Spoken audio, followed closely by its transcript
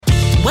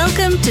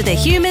Welcome to the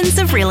Humans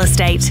of Real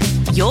Estate,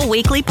 your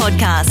weekly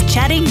podcast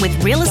chatting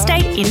with real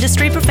estate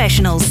industry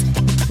professionals.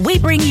 We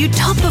bring you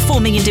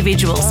top-performing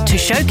individuals to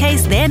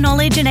showcase their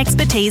knowledge and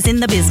expertise in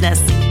the business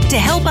to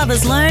help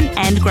others learn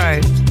and grow.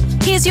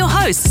 Here's your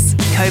hosts,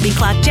 Kobe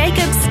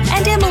Clark-Jacobs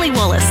and Emily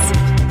Wallace.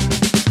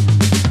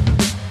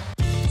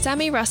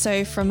 Sammi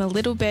Russo from A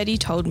Little Birdie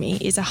Told Me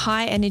is a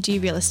high-energy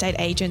real estate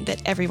agent that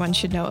everyone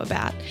should know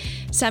about.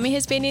 Sammi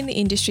has been in the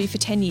industry for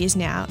 10 years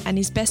now and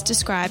is best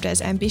described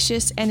as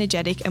ambitious,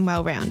 energetic and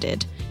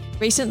well-rounded.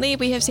 Recently,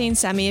 we have seen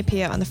Sammi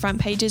appear on the front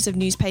pages of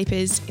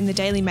newspapers, in the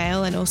Daily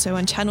Mail and also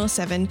on Channel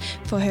 7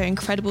 for her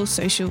incredible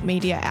social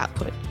media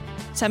output.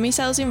 Sammi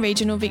sells in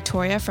regional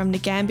Victoria from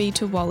Nagambie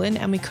to Wallen,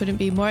 and we couldn't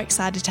be more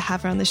excited to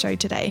have her on the show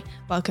today.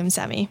 Welcome,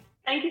 Sammi.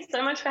 Thank you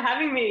so much for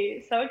having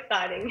me. So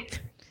exciting.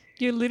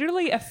 You're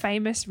literally a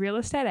famous real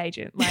estate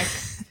agent, like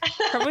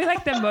probably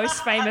like the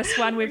most famous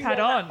one we've had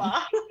on.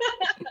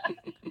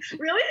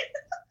 Really?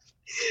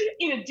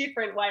 In a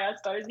different way, I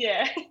suppose,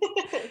 yeah.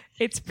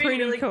 It's pretty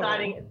really cool.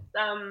 Exciting.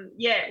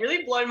 It's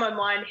really blown my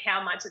mind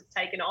how much it's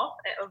taken off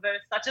of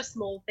such a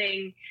small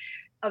thing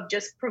of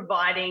just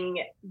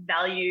providing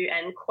value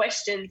and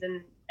questions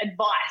and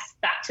advice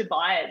back to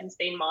buyers has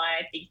been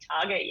my big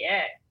target.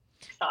 Yeah,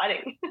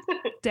 exciting.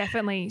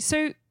 Definitely.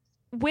 So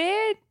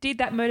where did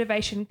that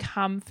motivation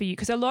come for you?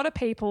 Because a lot of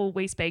people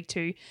we speak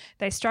to,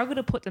 they struggle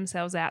to put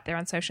themselves out there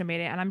on social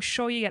media, and I'm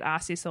sure you get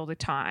asked this all the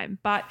time.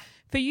 But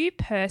for you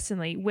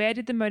personally, where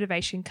did the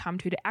motivation come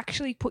to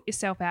actually put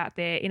yourself out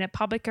there in a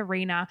public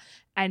arena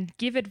and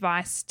give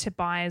advice to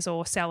buyers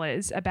or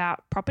sellers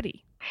about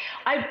property?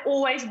 I've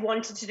always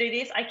wanted to do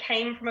this. I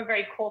came from a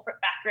very corporate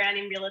background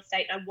in real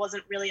estate. I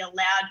wasn't really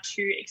allowed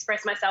to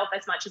express myself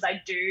as much as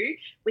I do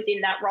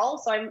within that role.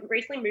 So I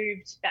recently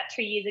moved about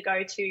 2 years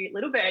ago to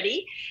Little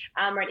Birdie,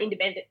 we're an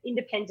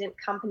independent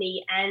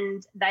company,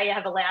 and they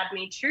have allowed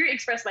me to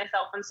express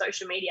myself on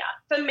social media.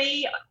 For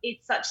me,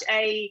 it's such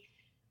a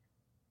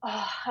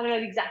I don't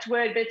know the exact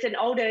word, but it's an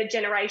older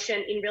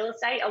generation in real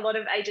estate. A lot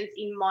of agents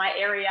in my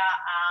area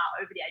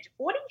are over the age of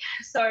 40.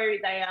 So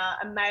they are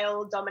a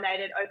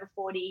male-dominated over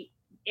 40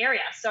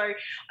 area. So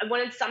I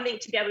wanted something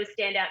to be able to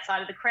stand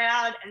outside of the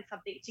crowd and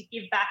something to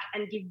give back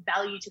and give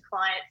value to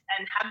clients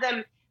and have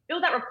them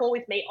build that rapport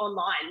with me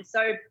online.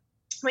 So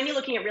when you're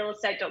looking at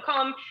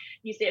realestate.com,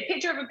 you see a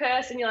picture of a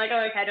person, you're like,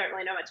 oh, okay, I don't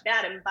really know much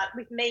about him. But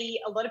with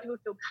me, a lot of people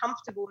feel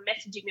comfortable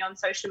messaging me on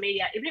social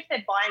media, even if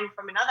they're buying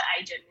from another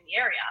agent in the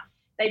area.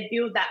 They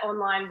build that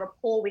online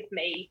rapport with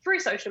me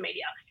through social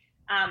media.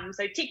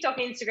 So TikTok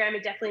and Instagram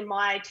are definitely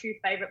my two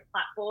favorite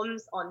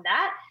platforms on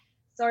that.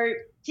 So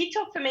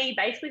TikTok for me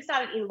basically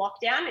started in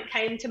lockdown. It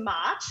came to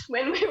March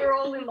when we were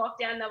all in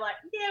lockdown. They're like,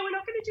 yeah, we're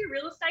not going to do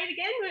real estate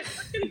again.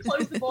 We're going to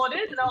close the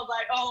borders. And I was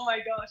like, oh my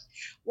gosh,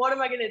 what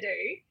am I going to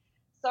do?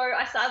 So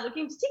I started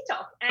looking to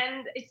TikTok,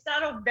 and it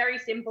started off very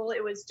simple.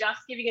 It was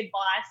just giving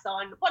advice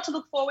on what to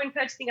look for when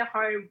purchasing a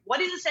home,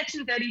 what is a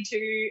Section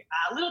 32,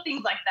 little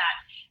things like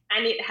that.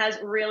 And it has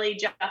really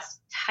just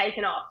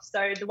taken off.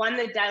 So the one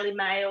the Daily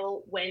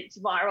Mail went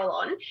viral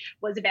on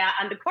was about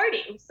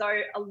underquoting. So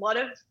a lot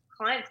of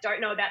clients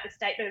don't know about the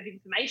statement of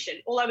information.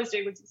 All I was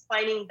doing was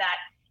explaining that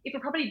if a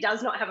property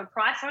does not have a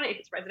price on it, if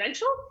it's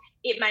residential,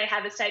 it may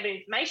have a statement of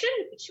information,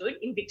 it should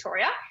in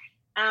Victoria,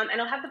 and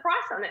it'll have the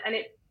price on it. And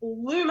it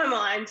blew my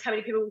mind how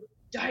many people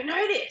don't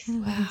know this.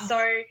 Wow.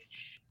 So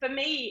for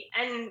me,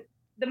 and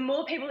the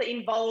more people that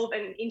involve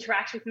and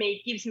interact with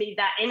me, gives me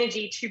that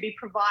energy to be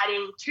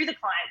providing to the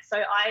clients. So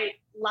I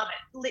love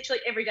it.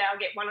 Literally every day I'll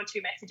get one or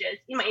two messages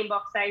in my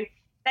inbox saying,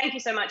 thank you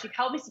so much. You've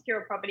helped me secure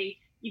a property.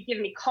 You've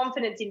given me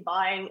confidence in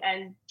buying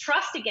and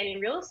trust again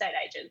in real estate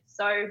agents.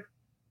 So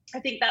I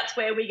think that's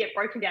where we get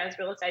broken down as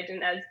real estate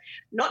agents as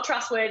not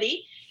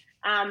trustworthy,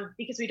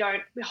 because we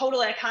hold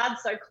all our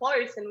cards so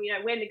close, and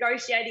we're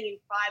negotiating in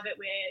private,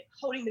 we're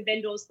holding the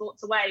vendor's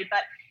thoughts away.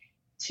 But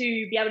to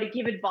be able to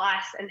give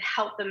advice and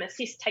help them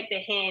assist, take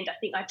their hand, I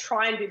think I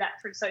try and do that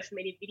through social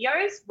media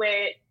videos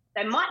where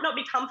they might not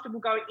be comfortable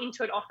going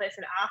into an office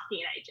and asking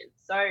an agent.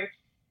 So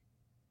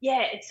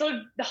yeah, it's sort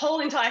of the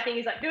whole entire thing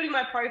is like building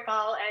my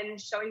profile and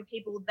showing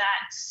people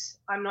that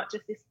I'm not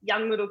just this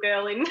young little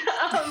girl in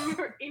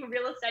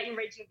real estate in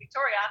regional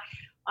Victoria.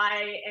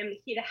 I am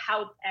here to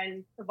help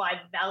and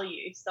provide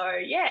value. So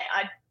yeah,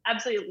 I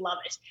absolutely love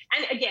it.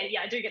 And again,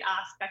 yeah, I do get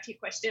asked, back to your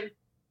question,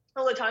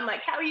 all the time,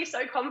 like, how are you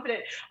so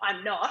confident?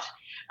 I'm not.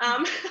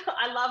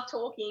 I love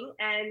talking,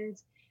 and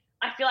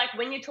I feel like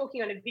when you're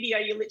talking on a video,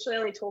 you're literally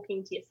only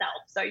talking to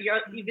yourself. So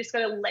you've just got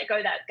to let go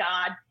of that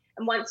guard.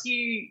 And once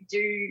you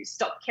do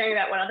stop caring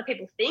about what other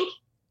people think,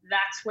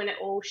 that's when it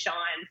all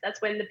shines.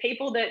 That's when the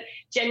people that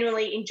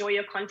genuinely enjoy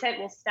your content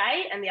will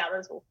stay and the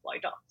others will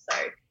float off. So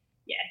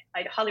yeah,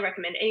 I'd highly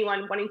recommend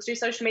anyone wanting to do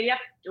social media,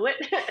 do it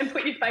and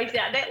put your face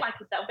out there like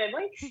yourself,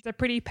 Emily. It's a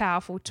pretty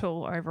powerful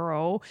tool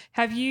overall.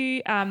 Have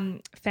you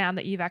found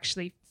that you've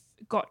actually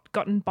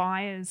gotten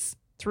buyers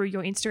through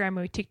your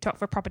Instagram or TikTok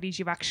for properties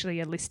you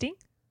actually are listing?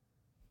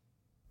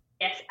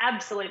 Yes,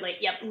 absolutely.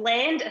 Yep.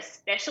 Land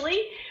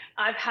especially.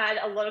 I've had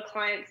a lot of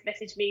clients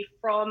message me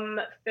from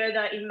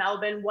further in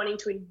Melbourne wanting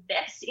to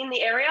invest in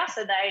the area.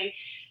 So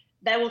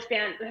they will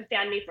have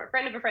found me for a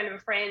friend of a friend of a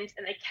friend,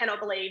 and they cannot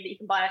believe that you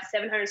can buy a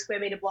 700 square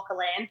metre block of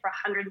land for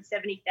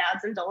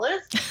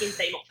 $170,000 in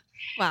Seymour.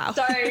 Wow.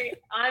 So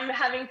I'm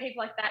having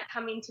people like that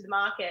come into the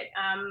market,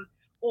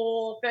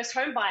 or first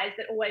home buyers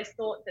that always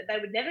thought that they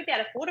would never be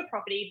able to afford a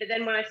property. But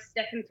then when I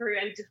step them through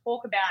and to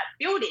talk about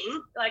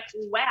building, like,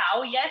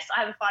 wow, yes,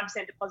 I have a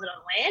 5% deposit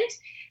on land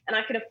and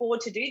I can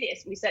afford to do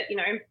this. And we said,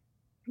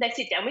 they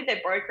sit down with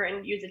their broker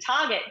and use a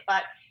target,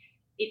 but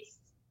it's,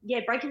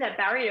 breaking that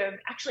barrier of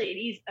actually it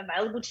is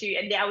available to you.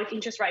 And now with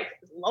interest rates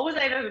as low as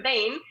they've ever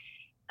been,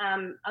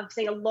 I've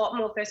seen a lot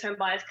more first home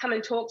buyers come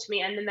and talk to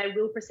me, and then they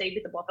will proceed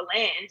with a block of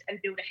land and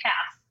build a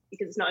house,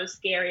 because it's not as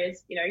scary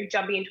as,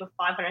 jumping into a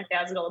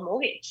 $500,000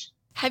 mortgage.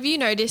 Have you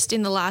noticed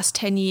in the last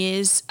 10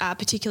 years,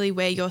 particularly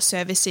where you're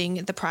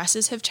servicing, the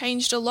prices have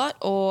changed a lot,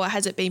 or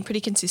has it been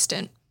pretty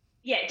consistent?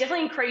 Yeah, it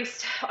definitely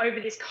increased over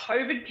this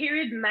COVID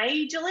period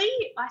majorly.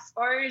 I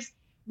suppose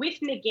with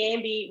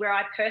Ngambie, where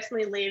I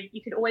personally live,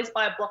 you could always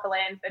buy a block of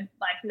land for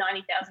like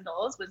 $90,000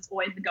 was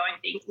always the going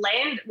thing.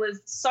 Land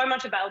was so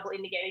much available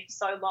in Ngambie for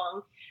so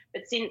long,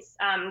 but since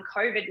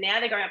COVID, now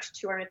they're going up to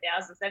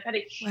 200,000. So they've had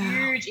a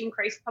huge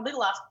increase, probably the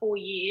last 4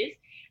 years,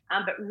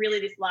 but really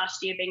this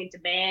last year being in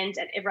demand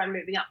and everyone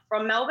moving up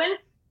from Melbourne.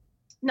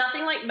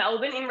 Nothing like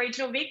Melbourne in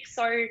regional Vic.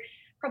 So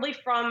probably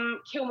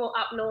from Kilmore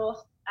up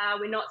north,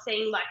 we're not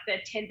seeing like the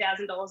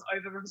 $10,000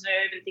 over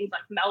reserve and things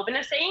like Melbourne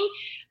are seeing,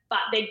 but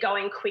they're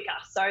going quicker.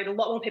 So a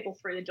lot more people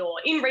through the door.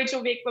 In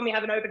regional Vic, when we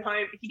have an open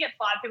home, if you get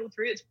 5 people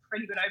through, it's a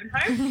pretty good open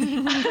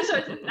home. So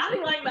it's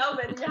nothing like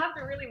Melbourne. You have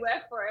to really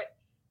work for it.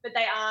 But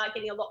they are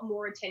getting a lot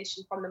more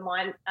attention from the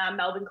Melbourne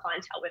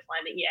clientele we're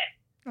finding,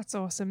 That's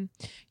awesome.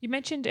 You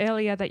mentioned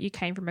earlier that you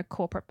came from a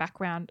corporate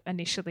background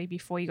initially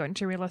before you got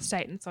into real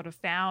estate and sort of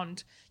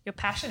found your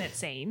passion, it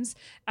seems.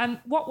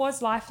 What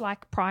was life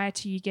like prior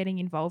to you getting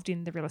involved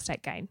in the real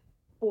estate game?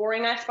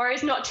 Boring, I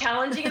suppose, not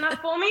challenging enough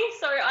for me.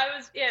 So I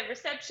was,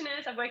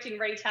 receptionist. I've worked in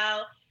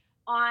retail.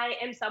 I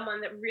am someone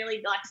that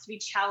really likes to be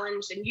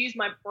challenged and use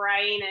my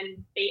brain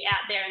and be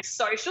out there and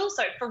social.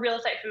 So for real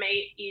estate, for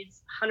me,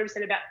 is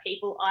 100% about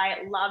people.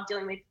 I love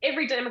dealing with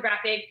every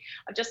demographic.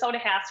 I've just sold a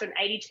house to an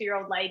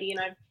 82-year-old lady, and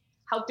I've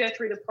helped her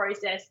through the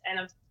process, and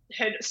I've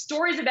heard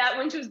stories about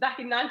when she was back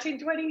in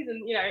 1920s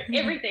and,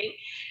 everything.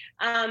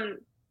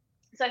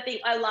 So I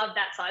think I love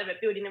that side of it,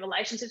 building the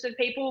relationships with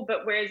people.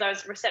 But whereas I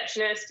was a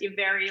receptionist, you're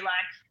very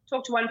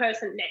talk to one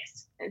person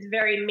next. It's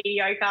very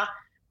mediocre.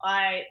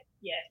 I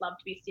love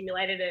to be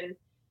stimulated, and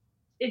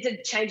it's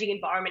a changing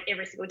environment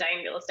every single day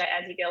in real estate,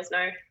 as you girls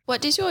know.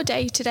 What does your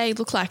day-to-day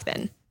look like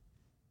then?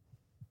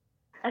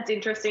 That's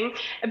interesting.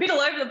 A bit all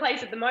over the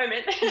place at the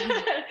moment.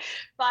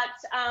 But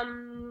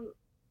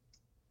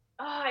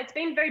it's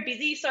been very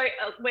busy. So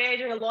we're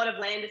doing a lot of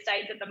land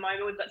estates at the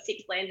moment. We've got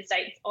 6 land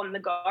estates on the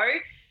go.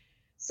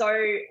 So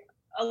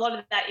a lot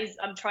of that is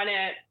I'm trying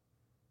to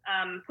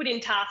put in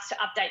tasks to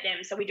update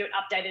them. So we do an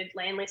updated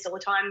land list all the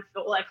time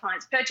for all our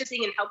clients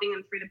purchasing and helping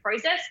them through the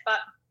process. But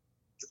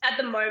at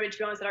the moment, to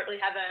be honest, I don't really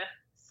have a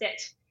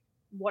set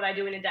what I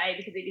do in a day,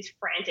 because it is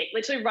frantic,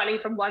 literally running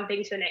from one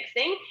thing to the next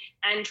thing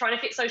and trying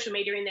to fit social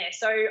media in there.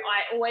 So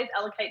I always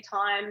allocate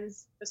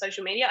times for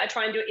social media. I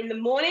try and do it in the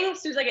morning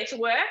as soon as I get to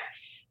work.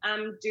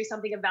 Do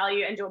something of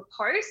value and do a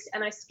post,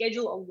 and I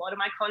schedule a lot of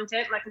my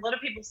content. Like, a lot of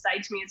people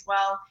say to me as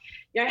well,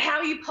 how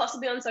are you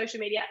possibly on social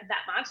media that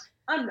much?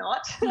 I'm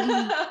not.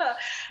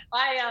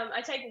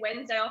 I take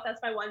Wednesday off.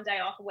 That's my one day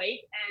off a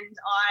week, and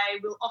I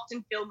will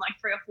often film like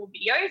 3 or 4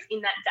 videos in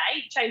that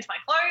day, change my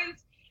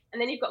clothes,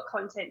 and then you've got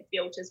content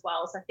built as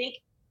well. So I think,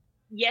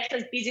 yes,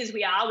 as busy as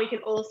we are, we can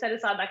all set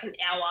aside like an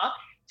hour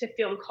to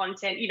film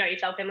content.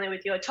 Yourself, Emily,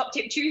 with your Top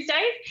Tip Tuesdays,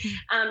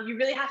 you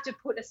really have to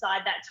put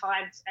aside that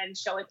time and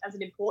show it as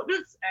an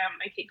importance,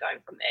 and keep going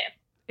from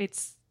there.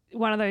 It's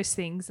one of those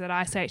things that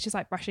I say, it's just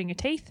like brushing your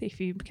teeth. If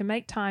you can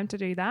make time to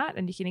do that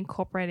and you can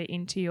incorporate it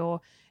into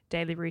your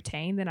daily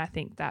routine, then I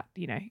think that,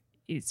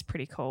 is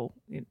pretty cool.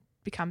 It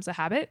becomes a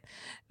habit.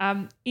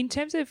 In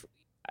terms of,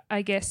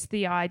 I guess,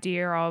 the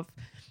idea of,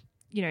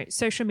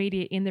 social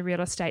media in the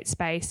real estate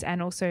space,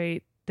 and also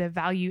the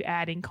value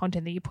adding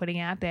content that you're putting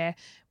out there,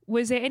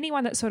 was there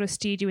anyone that sort of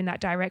steered you in that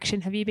direction?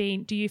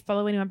 Do you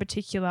follow anyone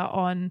particular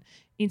on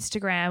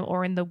Instagram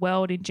or in the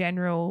world in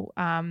general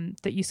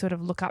that you sort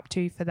of look up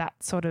to for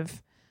that sort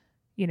of,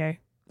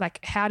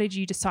 how did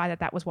you decide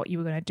that was what you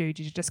were going to do?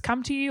 Did it just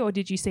come to you, or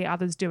did you see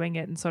others doing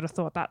it and sort of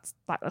thought that's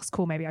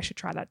cool, maybe I should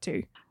try that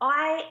too?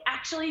 I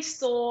actually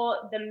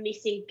saw the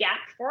missing gap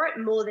for it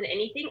more than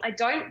anything. I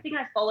don't think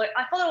I follow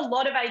a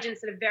lot of agents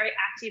that are very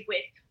active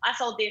with, I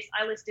sold this,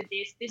 I listed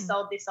this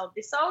sold, this sold,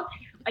 this sold.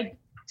 I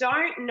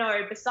don't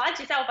know, besides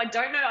yourself, I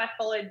don't know I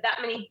followed that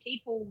many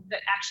people that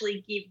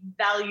actually give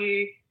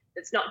value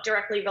that's not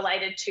directly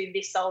related to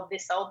this sold,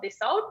 this sold, this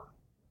sold.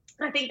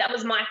 I think that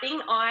was my thing.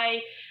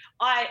 I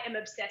I am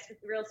obsessed with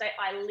real estate.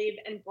 I live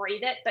and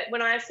breathe it. But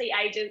when I see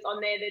agents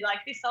on there, they're like,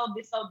 this sold,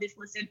 this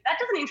listed. That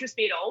doesn't interest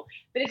me at all.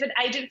 But if an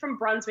agent from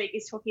Brunswick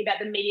is talking about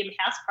the medium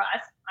house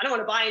price, I don't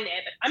want to buy in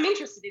there, but I'm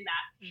interested in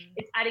that.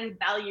 It's adding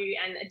value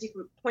and a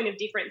different point of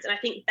difference. And I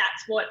think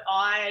that's what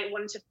I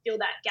wanted to fill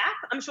that gap.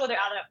 I'm sure there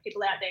are other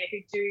people out there who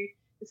do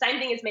the same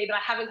thing as me, but I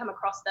haven't come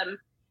across them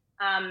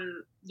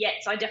yet.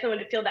 So I definitely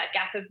want to fill that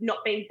gap of not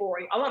being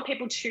boring. I want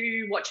people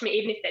to watch me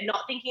even if they're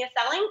not thinking of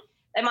selling.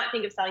 They might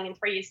think of selling in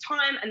 3 years'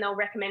 time and they'll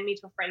recommend me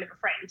to a friend of a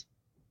friend.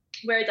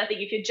 Whereas I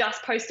think if you're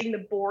just posting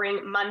the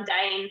boring,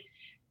 mundane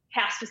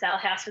house for sale,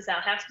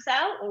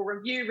 or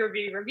review,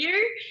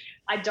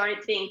 I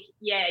don't think,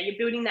 you're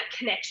building that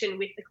connection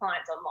with the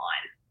clients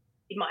online,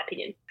 in my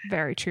opinion.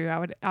 Very true.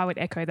 I would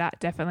echo that,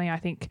 definitely. I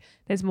think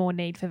there's more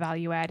need for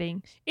value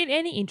adding in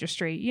any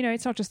industry. You know,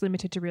 it's not just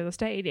limited to real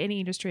estate. In any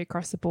industry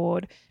across the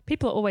board,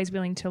 people are always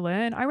willing to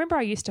learn. I remember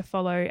I used to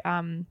follow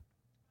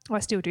I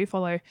still do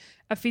follow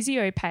a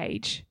physio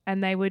page,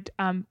 and they would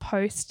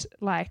post,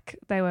 like,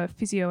 they were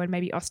physio and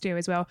maybe osteo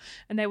as well,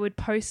 and they would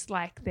post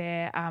like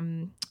their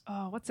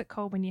what's it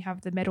called when you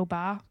have the metal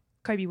bar?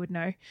 Kobe would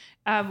know.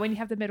 When you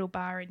have the metal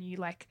bar and you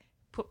like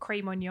put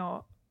cream on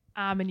your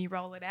arm and you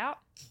roll it out.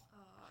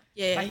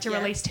 To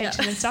release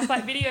tension and stuff,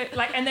 like video,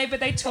 like, and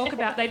they talk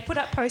about, they'd put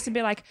up posts and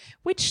be like,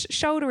 which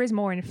shoulder is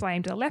more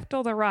inflamed, the left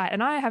or the right?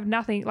 And I have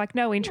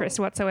no interest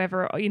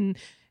whatsoever in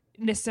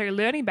necessarily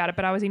learning about it,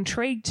 but I was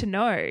intrigued to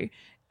know in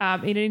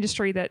an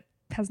industry that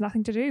has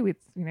nothing to do with,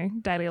 you know,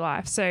 daily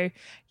life. So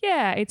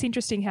yeah, it's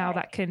interesting how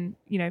that can,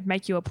 you know,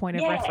 make you a point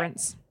of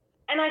reference.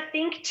 And I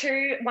think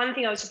too, one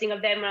thing I was just thinking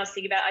of then when I was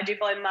thinking about, I do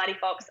follow Marty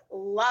Fox,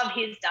 love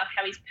his stuff,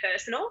 how he's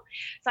personal.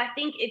 So I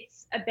think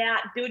it's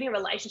about building a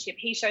relationship.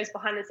 He shows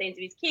behind the scenes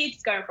of his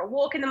kids, going for a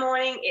walk in the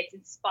morning. It's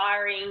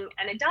inspiring,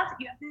 and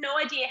you have no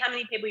idea how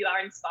many people you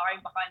are inspiring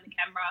behind the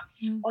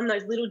camera on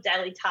those little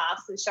daily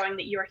tasks and showing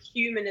that you're a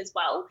human as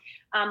well.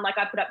 Like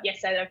I put up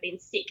yesterday that I've been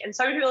sick, and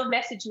so many people have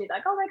messaged me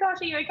like, oh my gosh,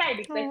 are you okay?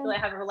 Because they feel they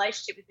have a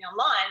relationship with me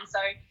online. So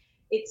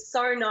it's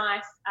so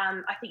nice.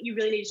 I think you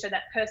really need to show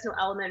that personal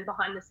element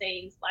behind the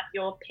scenes, like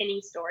your Penny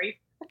story.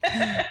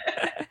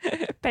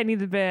 Penny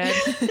the bird.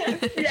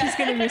 She's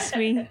going to miss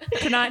me.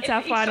 Tonight's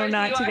our final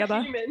night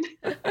together.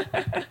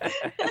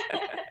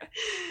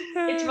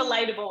 It's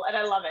relatable and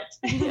I love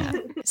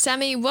it.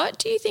 Sammi, what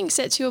do you think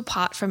sets you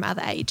apart from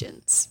other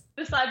agents?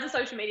 Besides the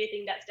social media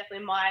thing, that's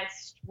definitely my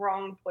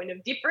strong point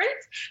of difference.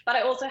 But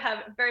I also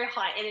have very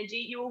high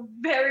energy. You will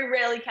very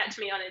rarely catch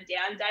me on a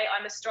down day.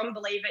 I'm a strong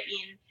believer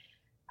in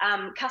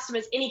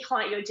customers, any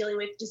client you're dealing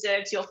with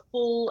deserves your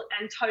full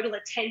and total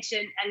attention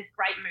and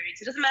great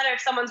moods. It doesn't matter if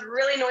someone's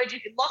really annoyed you,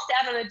 if you've lost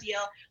out on a deal.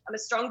 I'm a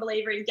strong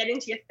believer in getting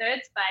to your third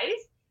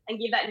space and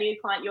give that new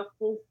client your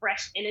full,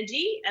 fresh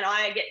energy. And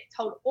I get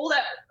told all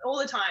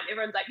the time.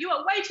 Everyone's like, you are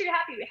way too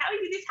happy. How are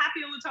you this happy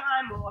all the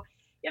time? Or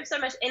you have so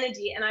much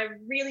energy. And I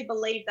really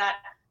believe that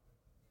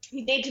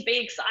you need to be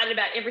excited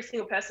about every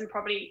single person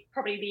probably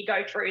you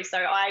go through. So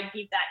I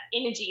give that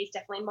energy is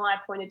definitely my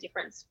point of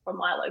difference from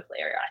my local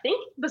area, I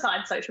think,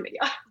 besides social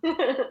media.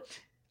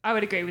 I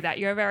would agree with that.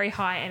 You're a very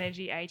high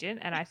energy agent,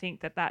 and I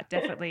think that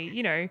definitely,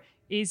 you know,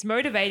 is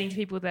motivating to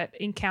people that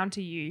encounter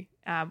you,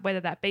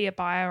 whether that be a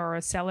buyer or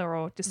a seller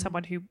or just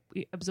someone who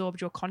absorbed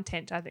your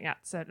content. I think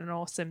that's an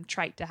awesome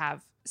trait to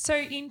have. So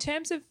in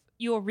terms of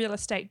your real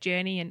estate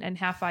journey and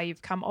how far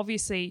you've come,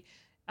 obviously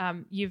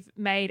you've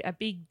made a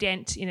big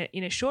dent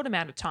in a short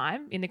amount of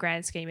time in the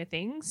grand scheme of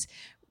things.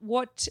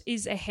 What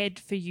is ahead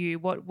for you?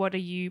 What are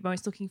you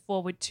most looking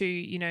forward to,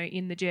 you know,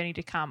 in the journey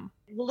to come?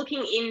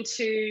 Looking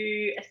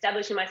into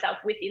establishing myself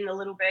within the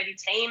Little Birdie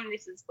team,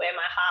 this is where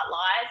my heart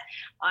lies.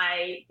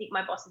 I think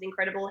my boss is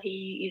incredible.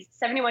 He is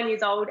 71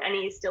 years old and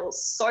he is still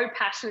so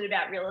passionate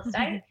about real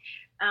estate.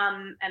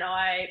 And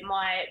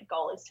my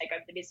goal is to take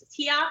over the business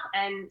here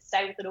and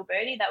stay with Little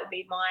Birdie. That would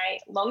be my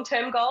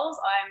long-term goals.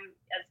 I'm,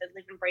 as I said,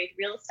 live and breathe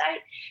real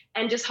estate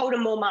and just hold a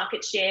more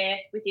market share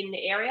within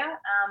the area.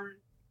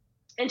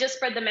 And just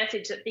spread the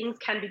message that things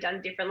can be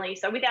done differently.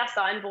 So with our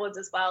signboards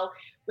as well,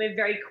 we're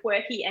very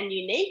quirky and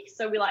unique.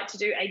 So we like to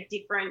do a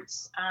different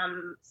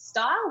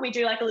style. We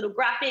do like a little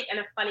graphic and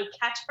a funny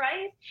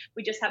catchphrase.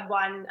 We just had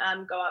one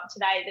go up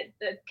today that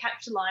the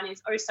caption line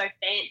is "oh so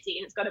fancy,"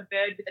 and it's got a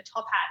bird with a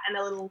top hat and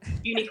a little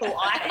unicorn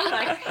eye thing.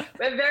 Like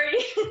we're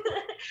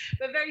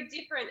very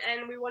different,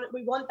 and we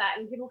want that.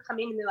 And people come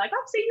in and they're like,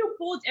 "I've seen your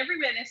boards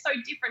everywhere. They're so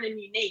different and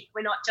unique.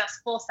 We're not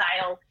just for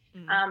sale."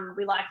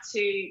 We like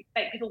to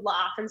make people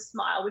laugh and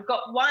smile. We've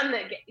got one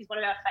that is one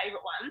of our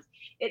favourite ones.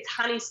 It's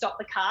 "Honey, Stop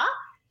the Car."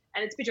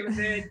 And it's a picture of a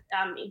bird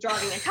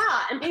driving a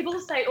car. And people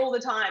say it all the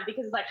time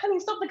because it's like, "Honey,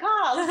 stop the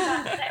car. Look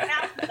at that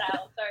house for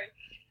sale." So,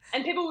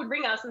 and people would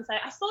ring us and say,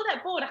 "I saw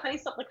that board, "Honey,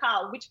 stop the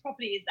car. Which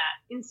property is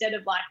that?" Instead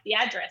of like the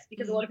address,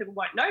 because a lot of people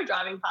won't know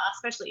driving past,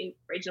 especially in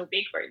regional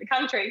big in the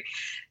country.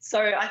 So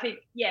I think,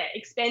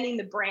 expanding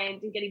the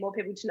brand and getting more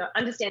people to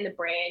understand the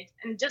brand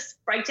and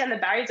just break down the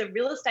barriers of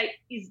real estate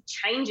is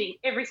changing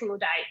every single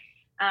day.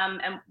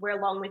 And we're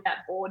along with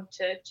that board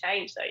to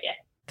change. So, yeah.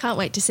 Can't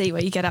wait to see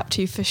what you get up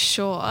to for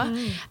sure.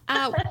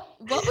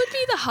 What would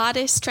be the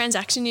hardest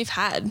transaction you've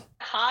had?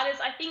 Hardest,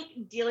 I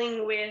think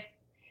dealing with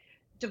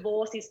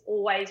divorce is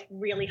always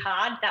really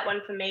hard. That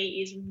one for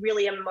me is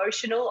really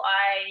emotional.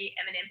 I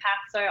am an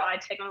empath, so I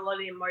take on a lot of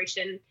the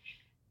emotion.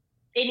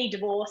 Any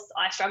divorce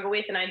I struggle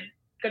with, and I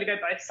got to go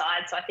both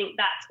sides. So I think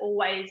that's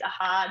always a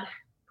hard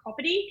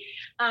property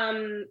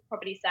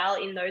sale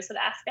in those sort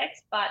of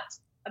aspects. But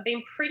I've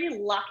been pretty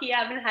lucky.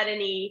 I haven't had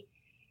any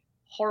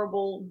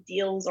horrible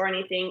deals or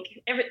anything.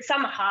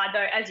 Some are hard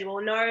though, as you all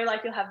know,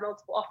 like you'll have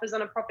multiple offers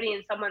on a property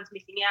and someone's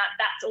missing out.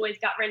 That's always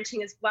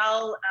gut-wrenching as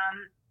well.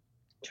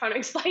 Trying to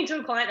explain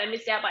to a client they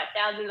missed out by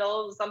 $1,000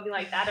 or something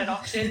like that at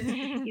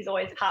auction is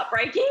always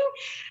heartbreaking.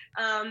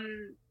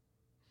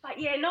 But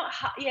not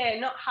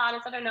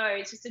hardest. I don't know.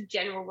 It's just a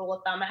general rule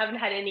of thumb. I haven't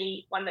had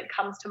any one that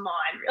comes to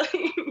mind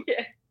really.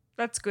 Yeah.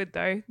 That's good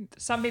though.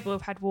 Some people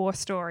have had war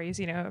stories,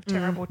 of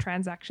terrible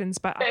transactions,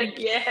 but I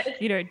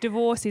think,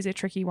 divorce is a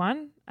tricky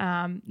one.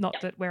 Not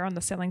that we're on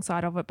the selling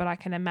side of it, but I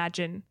can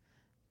imagine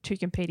two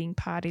competing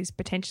parties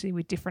potentially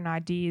with different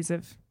ideas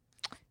of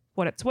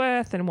what it's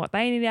worth and what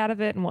they need out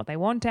of it and what they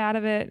want out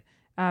of it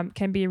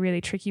can be a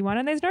really tricky one.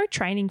 And there's no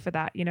training for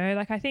that,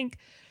 Like I think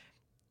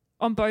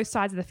on both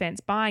sides of the fence,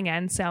 buying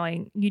and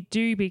selling, you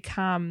do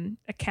become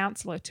a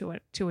counsellor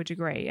to a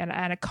degree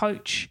and a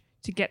coach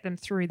to get them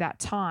through that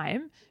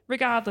time,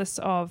 regardless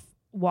of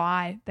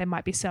why they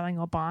might be selling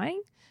or buying.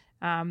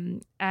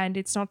 And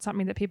it's not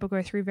something that people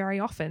go through very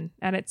often.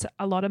 And it's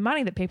a lot of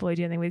money that people are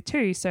dealing with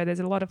too. So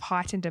there's a lot of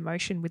heightened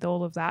emotion with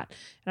all of that.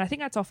 And I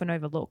think that's often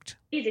overlooked.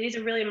 It is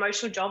a really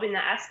emotional job in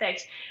that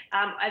aspect.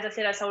 As I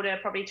said, I sold a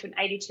property to an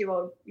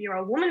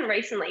 82-year-old woman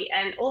recently,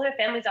 and all her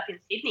family's up in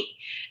Sydney.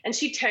 And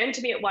she turned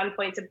to me at one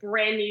point, it's a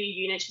brand new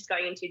unit she's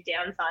going into,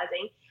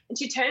 downsizing. And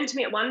she turned to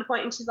me at one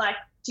point and she's like,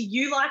 do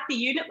you like the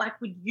unit? Like,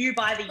 would you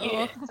buy the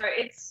unit? So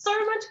it's so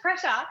much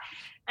pressure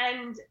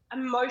and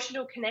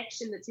emotional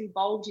connection that's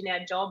involved in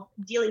our job,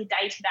 dealing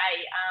day to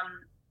day.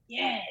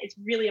 It's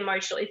really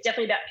emotional. It's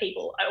definitely about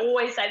people. I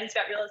always say this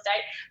about real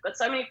estate. I've got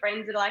so many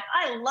friends that are like,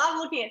 I love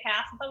looking at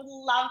houses. I would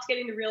love to get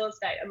into real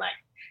estate. I'm like,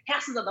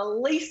 houses are the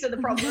least of the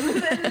problem.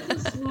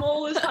 It's the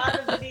smallest part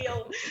of the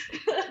deal.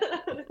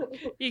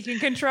 You can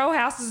control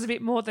houses a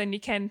bit more than you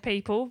can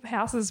people.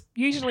 Houses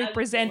usually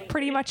present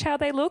pretty much how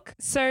they look.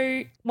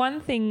 So one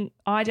thing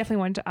I definitely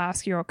wanted to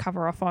ask you or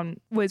cover off on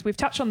was we've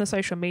touched on the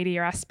social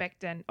media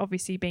aspect and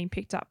obviously being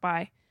picked up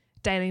by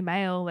Daily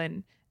Mail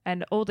and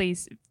all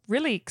these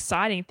really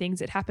exciting things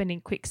that happen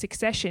in quick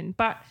succession.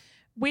 But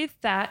with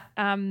that,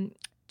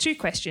 two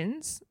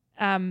questions,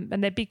 and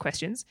they're big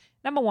questions.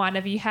 Number one,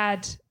 have you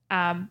had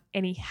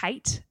any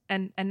hate?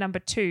 And number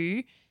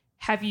two,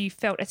 have you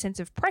felt a sense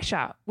of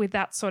pressure with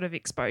that sort of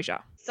exposure?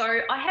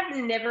 So I have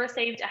never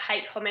received a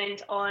hate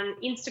comment on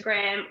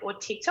Instagram or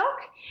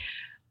TikTok.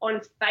 On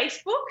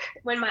Facebook,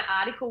 when my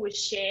article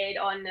was shared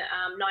on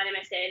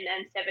 9MSN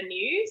and 7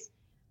 News,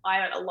 I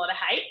got a lot of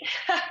hate.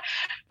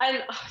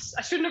 And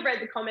I shouldn't have read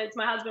the comments.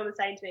 My husband was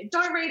saying to me,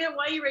 don't read it.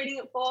 What are you reading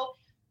it for?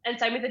 And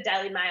same with the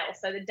Daily Mail.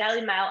 So the Daily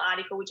Mail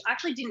article, which I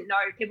actually didn't know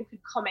people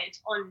could comment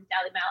on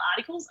Daily Mail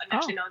articles. I didn't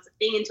actually know it was a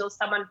thing until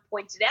someone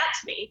pointed out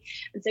to me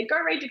and said, go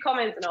read your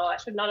comments. And I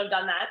should not have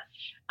done that.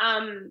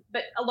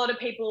 But a lot of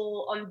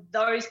people on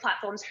those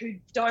platforms who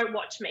don't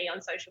watch me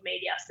on social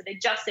media, so they're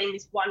just seeing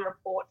this one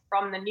report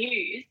from the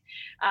news,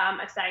 are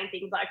saying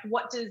things like,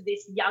 what does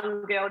this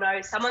young girl know?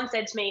 Someone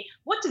said to me,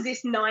 what does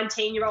this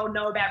 19-year-old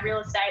know about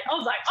real estate? I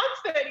was like,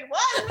 I'm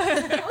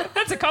 31.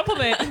 That's a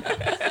compliment.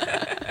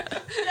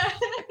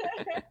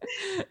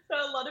 So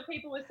a lot of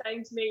people were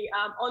saying to me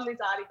on this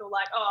article,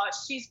 like, oh,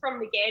 she's from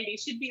the Gambia.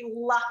 She'd be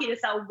lucky to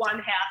sell one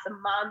house a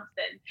month.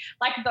 And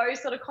like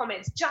those sort of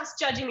comments, just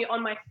judging me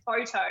on my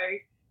photo,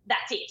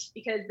 that's it.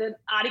 Because the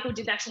article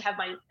didn't actually have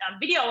my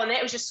video on there.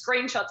 It was just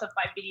screenshots of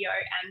my video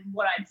and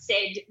what I'd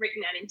said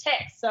written out in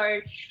text. So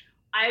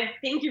I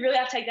think you really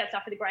have to take that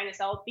stuff with a grain of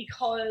salt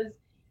because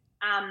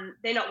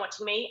they're not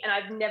watching me, and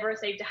I've never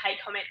received a hate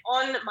comment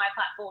on my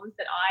platforms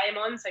that I am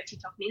on, so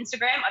TikTok and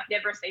Instagram. I've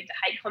never received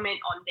a hate comment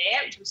on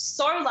there, which I'm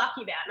so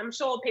lucky about. And I'm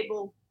sure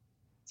people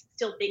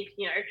still think,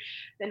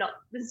 they're not,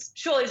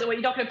 surely you're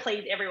not going to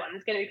please everyone.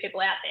 There's going to be people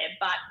out there.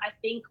 But I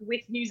think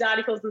with news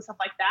articles and stuff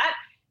like that,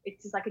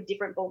 it's just like a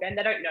different ballgame.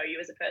 They don't know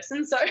you as a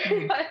person. So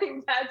I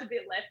think that's a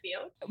bit left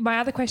field. My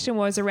other question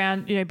was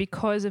around,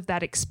 because of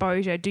that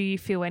exposure, do you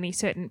feel any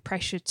certain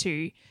pressure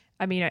to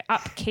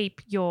upkeep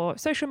your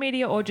social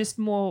media, or just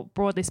more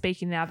broadly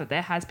speaking now that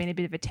there has been a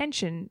bit of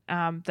attention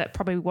that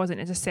probably wasn't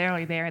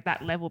necessarily there at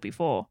that level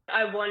before?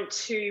 I want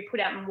to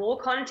put out more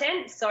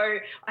content. So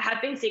I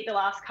have been sick the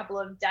last couple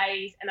of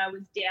days and I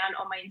was down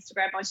on my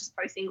Instagram. I was just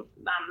posting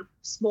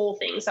small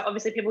things. So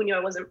obviously people knew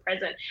I wasn't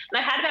present. And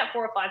I had about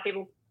 4 or 5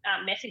 people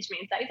message me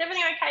and say, is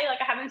everything okay? Like,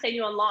 I haven't seen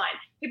you online.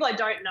 People I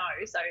don't know,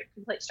 so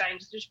complete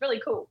strangers, which is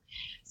really cool.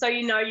 So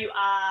you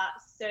are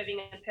serving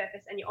a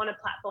purpose and you're on a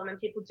platform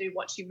and people do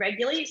watch you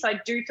regularly. So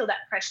I do feel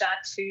that pressure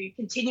to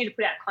continue to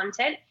put out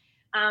content.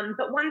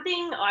 But one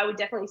thing I would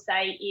definitely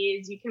say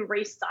is you can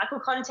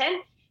recycle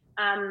content.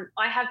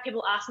 I have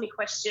people ask me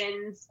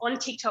questions on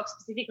TikTok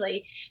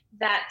specifically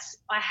that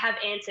I have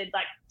answered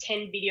like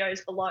 10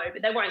 videos below,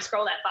 but they won't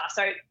scroll that far.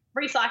 So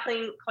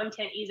recycling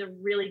content is a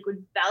really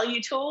good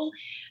value tool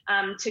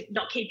to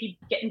not keep you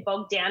getting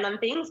bogged down on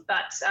things.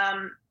 But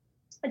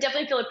I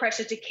definitely feel a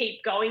pressure to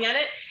keep going at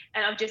it.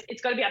 And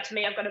it's got to be up to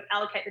me. I've got to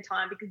allocate the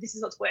time because this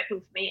is what's working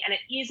for me. And it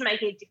is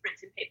making a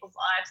difference in people's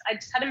lives. I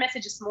just had a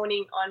message this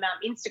morning on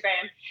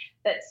Instagram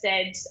that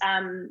said,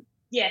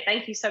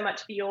 thank you so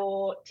much for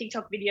your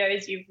TikTok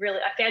videos.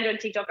 I found you on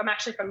TikTok. I'm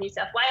actually from New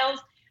South Wales,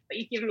 but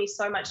you've given me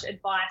so much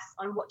advice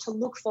on what to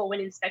look for when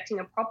inspecting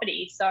a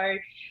property. So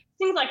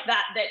things like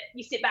that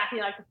you sit back and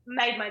you're like,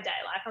 made my day.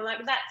 Like, I'm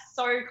like, that's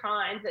so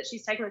kind that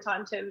she's taken the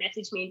time to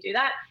message me and do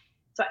that.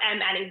 So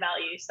I'm adding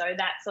value. So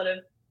that sort of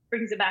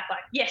brings it back like,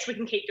 yes, we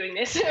can keep doing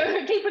this.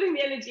 Keep putting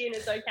the energy in,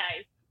 it's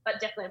okay. But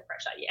definitely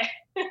pressure,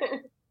 yeah.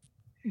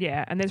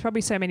 Yeah, and there's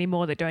probably so many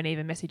more that don't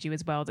even message you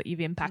as well that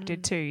you've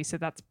impacted too. So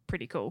that's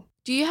pretty cool.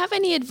 Do you have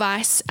any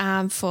advice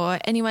for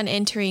anyone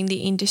entering the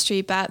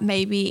industry, but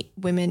maybe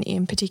women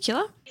in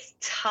particular? It's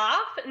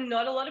tough.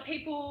 Not a lot of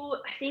people.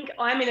 I think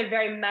I'm in a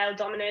very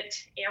male-dominant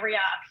area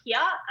up here.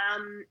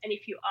 And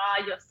if you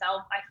are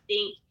yourself, I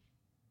think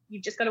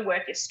you've just got to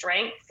work your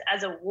strengths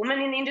as a woman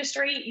in the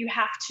industry. You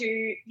have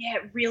to,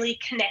 really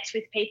connect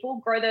with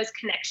people, grow those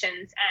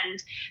connections.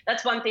 And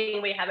that's one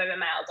thing we have over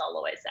males, I'll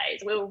always say,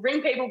 is we'll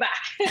ring people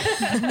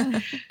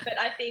back. But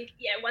I think,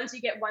 once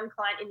you get one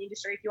client in the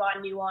industry, if you are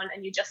new on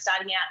and you're just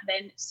starting out,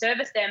 then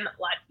service them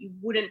like you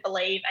wouldn't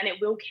believe, and it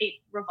will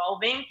keep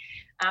revolving.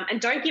 And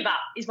don't give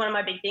up is one of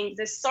my big things.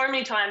 There's so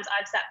many times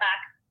I've sat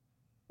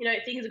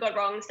back, things have gone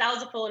wrong, sales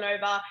have fallen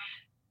over,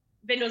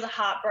 vendors are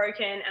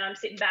heartbroken, and I'm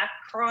sitting back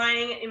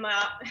crying in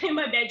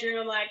my bedroom.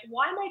 I'm like,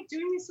 why am I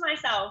doing this to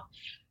myself?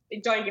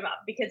 But don't give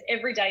up, because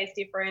every day is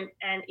different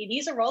and it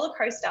is a roller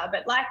coaster.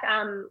 But like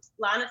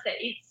Lana said,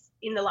 it's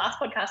in the last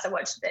podcast I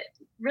watched, that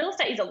real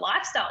estate is a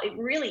lifestyle. It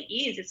really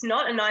is. It's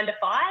not a 9 to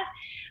 5.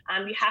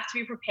 You have to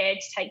be prepared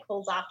to take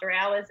calls after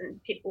hours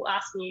and people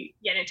asking you,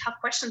 tough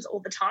questions all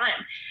the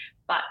time.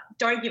 But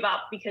don't give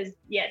up, because,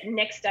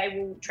 next day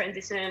will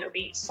transition and it'll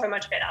be so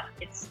much better.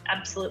 It's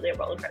absolutely a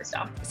roller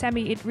coaster.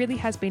 Sammi, it really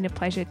has been a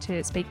pleasure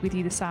to speak with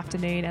you this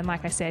afternoon. And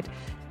like I said,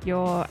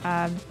 you're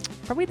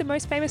probably the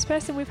most famous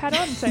person we've had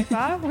on so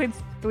far with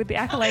the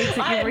accolades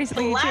that you've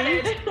recently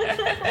achieved.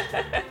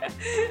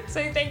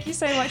 So thank you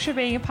so much for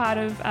being a part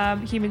of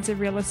Humans of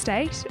Real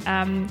Estate.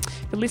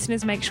 For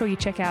listeners, make sure you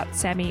check out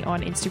Sammi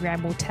on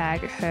Instagram. We'll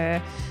tag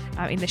her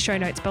in the show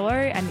notes below.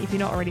 And if you're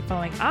not already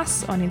following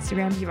us on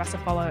Instagram, give us a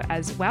follow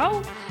as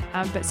well.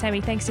 But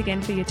Sammi, thanks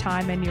again for your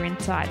time and your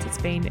insights.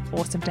 It's been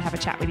awesome to have a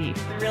chat with you.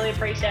 I really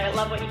appreciate it.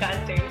 Love what you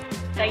guys do.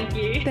 Thank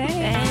you.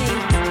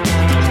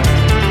 Thanks.